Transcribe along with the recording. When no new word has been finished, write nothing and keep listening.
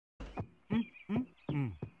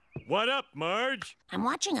What up, Marge? I'm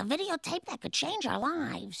watching a videotape that could change our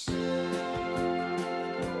lives.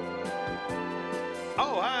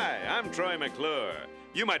 Oh, hi, I'm Troy McClure.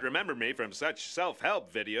 You might remember me from such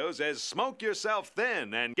self-help videos as Smoke Yourself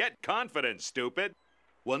Thin and Get Confident, stupid.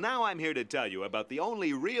 Well, now I'm here to tell you about the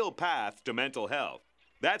only real path to mental health.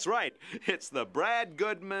 That's right, it's the Brad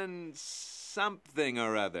Goodmen something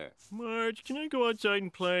or other. Marge, can I go outside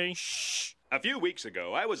and play? Shh! A few weeks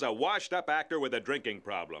ago, I was a washed-up actor with a drinking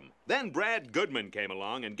problem. Then Brad Goodmen came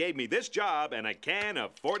along and gave me this job and a can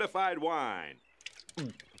of fortified wine.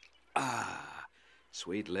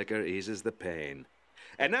 Sweet liquor eases the pain.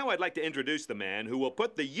 And now I'd like to introduce the man who will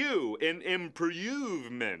put the U in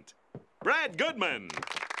improvement. Brad Goodmen!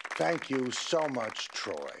 Thank you so much,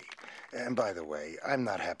 Troy. And by the way, I'm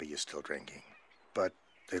not happy you're still drinking. But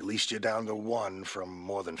at least you're down to 1 from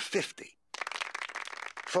more than 50.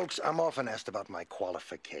 Folks, I'm often asked about my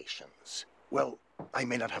qualifications. Well, I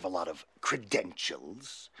may not have a lot of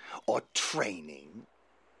credentials or training,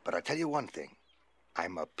 but I tell you one thing.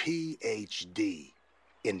 I'm a PhD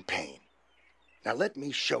in pain. Now let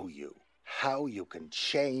me show you how you can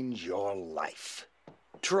change your life.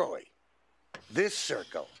 Troy, this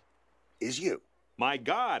circle is you. My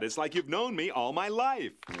God, it's like you've known me all my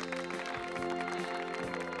life.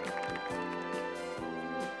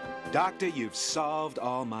 Doctor, you've solved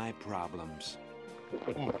all my problems.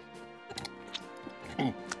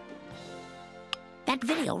 That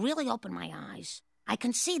video really opened my eyes. I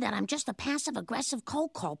can see that I'm just a passive-aggressive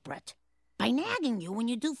co-culprit. By nagging you when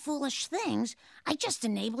you do foolish things, I just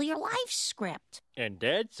enable your life script. And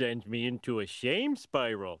that sends me into a shame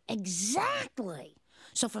spiral. Exactly.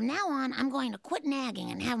 So from now on, I'm going to quit nagging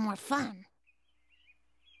and have more fun.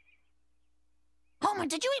 Homer,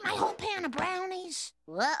 did you eat my whole pan of brownies?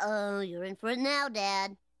 Uh-oh, you're in for it now,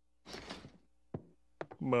 Dad.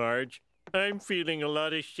 Marge, I'm feeling a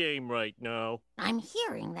lot of shame right now. I'm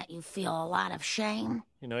hearing that you feel a lot of shame.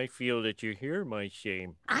 And I feel that you hear my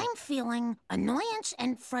shame. I'm feeling annoyance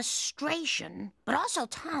and frustration, but also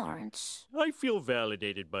tolerance. I feel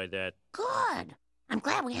validated by that. Good. I'm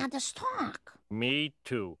glad we had this talk. Me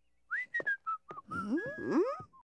too. Hmm?